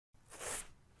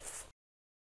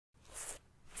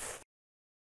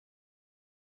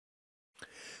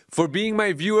For being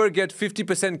my viewer, get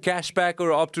 50% cashback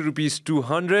or up to rupees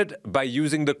 200 by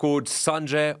using the code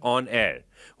Sanjay on air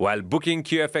while booking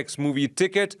QFX movie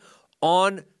ticket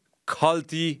on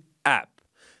Khalti app.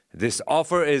 This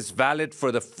offer is valid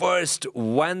for the first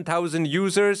 1,000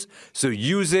 users, so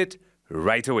use it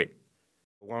right away.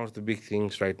 One of the big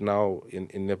things right now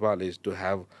in Nepal is to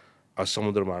have a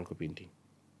Samudramanko painting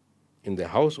in the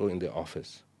house or in the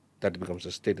office. That becomes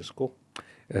a status quo.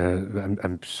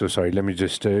 I'm so sorry. Let me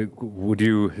just. Would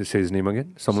you say his name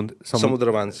again?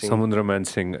 Samudraman Singh. Samudraman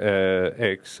Singh,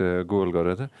 ex goal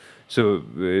Garada. So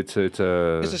it's a.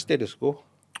 It's a status quo.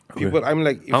 People, I'm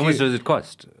like. How much does it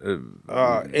cost?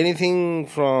 Anything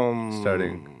from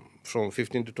Starting from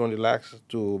 15 to 20 lakhs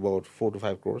to about 4 to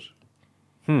 5 crores.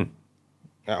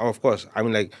 Of course, I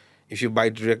mean, like, if you buy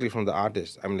directly from the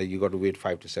artist, I mean, like, you got to wait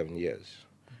 5 to 7 years.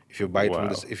 If you buy it from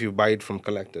this, if you buy it from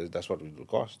collectors, that's what it will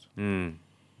cost.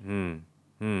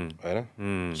 Right?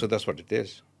 So that's what it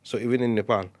is. So even in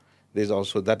Nepal, there's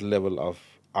also that level of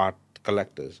art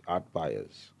collectors, art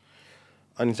buyers.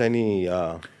 And it's any.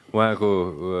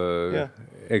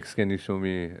 Ex, can you show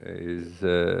me his?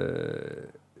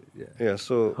 Yeah.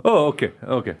 So. Oh, okay.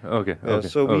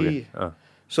 So we.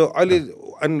 So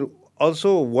and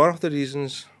also one of the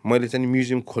reasons मैले चाहिँ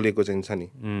museum खोलेको चाहिँ छ नि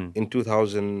in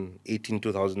 2018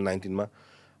 2019 मा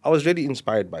I was really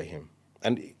inspired by him,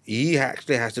 and he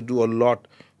actually has to do a lot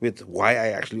with why I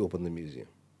actually opened the museum.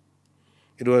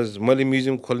 It was मैले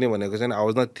museum खोल्ने भनेको चाहिँ I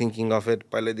was not thinking of it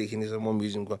पहिलेदेखि नै म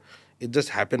museum को. It just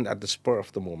happened at the spur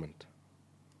of the moment.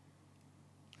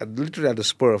 Literally at the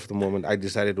spur of the moment, I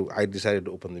decided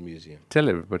to open the museum. Tell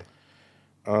everybody.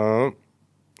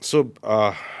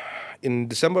 In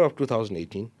December of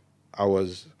 2018, I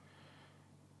was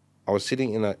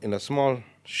sitting in a small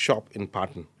shop in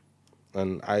Patan,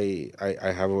 and I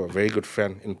have a very good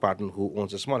friend in Patan who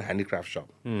owns a small handicraft shop.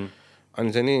 And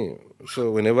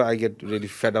so whenever I get really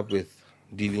fed up with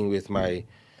dealing with my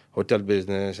hotel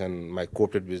business and my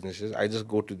corporate businesses, I just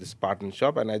go to this Patan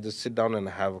shop and I just sit down and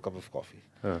have a cup of coffee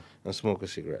and smoke a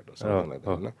cigarette or something like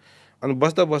that. अनि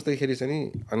बस्दाखेरि चाहिँ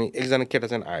नि अनि एकजना केटा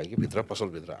चाहिँ आयो कि भित्र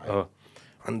पसलभित्र आयो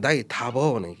अनि दाइ थाहा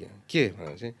भयो भने के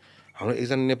भने चाहिँ हाम्रो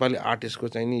एकजना नेपाली आर्टिस्टको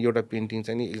चाहिँ नि एउटा पेन्टिङ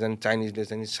चाहिँ नि एकजना चाइनिजले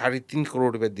चाहिँ नि 3.5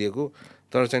 करोड रुपियाँ दिएको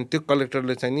तर चाहिँ त्यो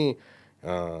कलेक्टरले चाहिँ नि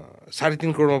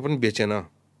 3.5 करोडमा पनि बेचेन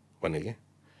भने के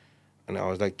अनि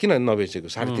आवाज लाइक किन नबेचेको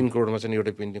 3.5 करोडमा चाहिँ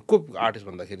एउटा पेन्टिङ को आर्टिस्ट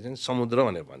भन्दाखेरि चाहिँ समुद्र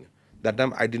भनेर भन्यो that time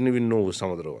I didn't even know who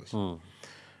समुद्र वाज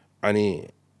अनि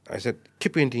आई सेड के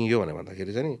पेन्टिङ यो भनेर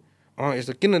भन्दाखेरि चाहिँ नि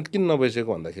यस्तो किन नबेचेको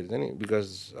भन्दाखेरि चाहिँ नि because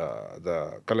the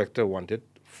collector wanted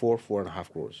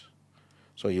 4.5 crores.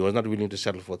 So he was not willing to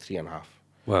settle for 3.5.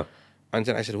 Wow. And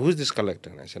then I said, who is this collector?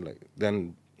 And I said, like,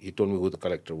 then he told me who the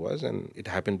collector was, and it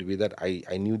happened to be that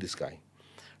I knew this guy.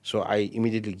 So I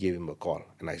immediately gave him a call,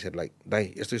 and I said, like,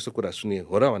 दाइ यस्तो कुरा सुने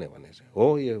हो र भने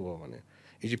हो यो हो भने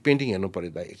यो चाहिँ painting हेर्नु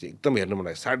पर्यो दाइ एकदम हेर्नु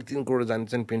मलाई 3.5 करोड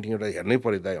जान्छ नि पेन्टिङ एउटा हेर्नै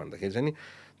पर्यो दाइ भन्दाखेरि चाहिँ नि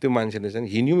त्यो मान्छेले चाहिँ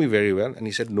he knew me very well and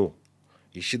he said no.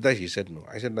 He said no.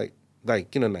 I said, like, दाइ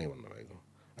किन नाइ भन्नु भएको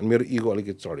अनि मेरो इगो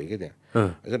अलिकति चढ्यो के त्यहाँ I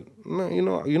said, no, you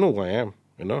know who I am,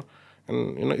 and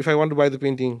if I want to buy the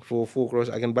painting for 4 crores,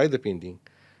 I can buy the painting.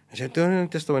 I said,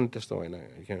 त्यस्तो होइन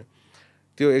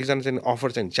त्यो एकजना चाहिँ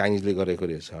अफर चाहिँ चाइनिजले गरेको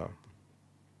रहेछ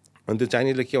अनि त्यो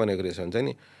चाइनिजले के भनेको रहेछ भने चाहिँ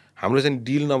नि हाम्रो चाहिँ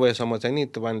डिल नभएसम्म चाहिँ नि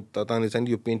तपाईँले चाहिँ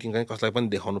यो पेन्टिङ चाहिँ कसलाई पनि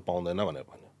देखाउनु पाउँदैन भनेर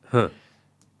भन्यो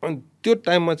अनि त्यो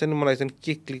टाइममा चाहिँ मलाई चाहिँ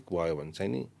के क्लिक भयो भने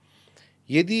चाहिँ नि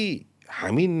यदि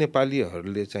हामी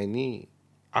नेपालीहरूले चाहिँ नि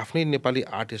आफ्नै नेपाली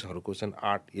आर्टिस्टहरूको चाहिँ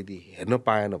आर्ट यदि हेर्न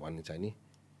पाएन भने चाहिँ नि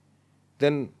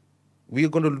then we are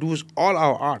going to लुज अल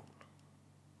आवर आर्ट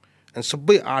एन्ड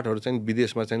सबै आर्टहरू चाहिँ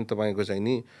विदेशमा चाहिँ तपाईँको चाहिँ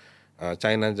नि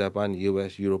चाइना जापान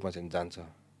युएस युरोपमा चाहिँ जान्छ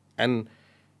एन्ड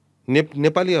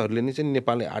नेपालीहरूले नि चाहिँ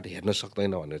नेपाली आर्ट हेर्न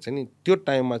सक्दैन भनेर चाहिँ नि त्यो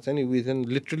टाइममा चाहिँ नि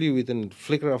within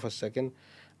flicker of a second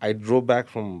I draw back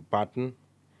from Patan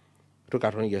to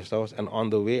Kathmandu guest house and on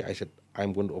the way I said I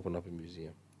am going to open up a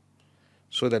museum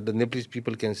so that the Nepalese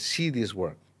people can see this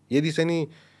work. यदि चाहिँ नि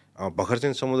भर्खर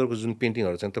चाहिँ समुद्रको जुन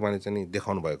पेन्टिङहरू चाहिँ तपाईँले चाहिँ नि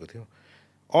देखाउनु भएको थियो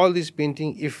all this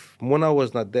painting, if Mona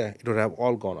was not there, it would have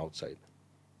all gone outside.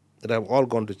 It would have all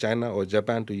gone to China or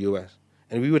Japan to US,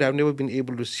 and we would have never been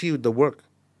able to see the work.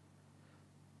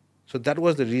 So that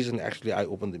was the reason actually I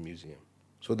opened the museum,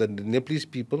 so that the Nepalese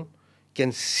people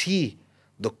can see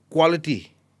the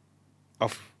quality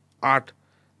of art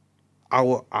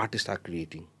our artists are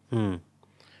creating.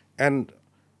 And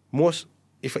most,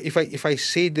 if I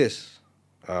say this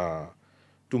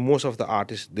to most of the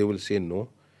artists, they will say no.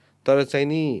 तर चाहिँ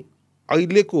नि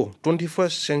अहिलेको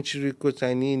 21st century को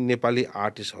चाहिँ नि नेपाली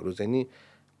आर्टिस्टहरू चाहिँ नि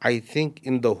I think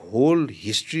in the whole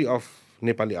history of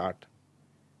Nepali art,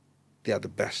 they are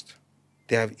the best.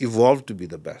 they have evolved to be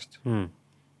the best.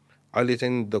 अहिले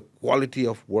चाहिँ the quality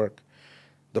of work,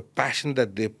 the passion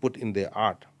that they put in their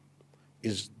art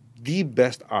is the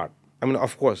best art. I mean,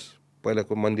 of course,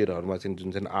 पहिलाको मन्दिरहरूमा चाहिँ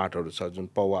जुन चाहिँ आर्टहरू छ, जुन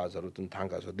पवाजहरू, जुन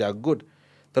थाङ्का छ, they are good.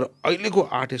 तर अहिलेको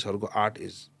आर्टिस्टहरूको art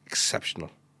is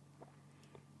exceptional.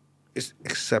 It's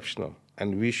exceptional.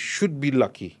 And we should be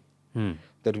lucky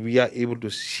that we are able to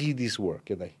see this work.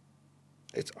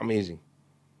 It's amazing.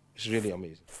 It's really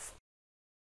amazing.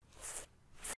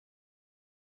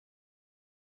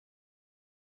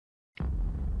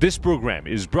 This program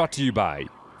is brought to you by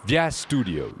Vyas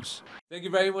Studios. Thank you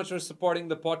very much for supporting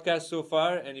the podcast so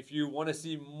far. And if you want to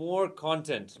see more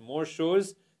content, more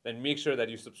shows, then make sure that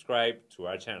you subscribe to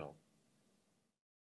our channel.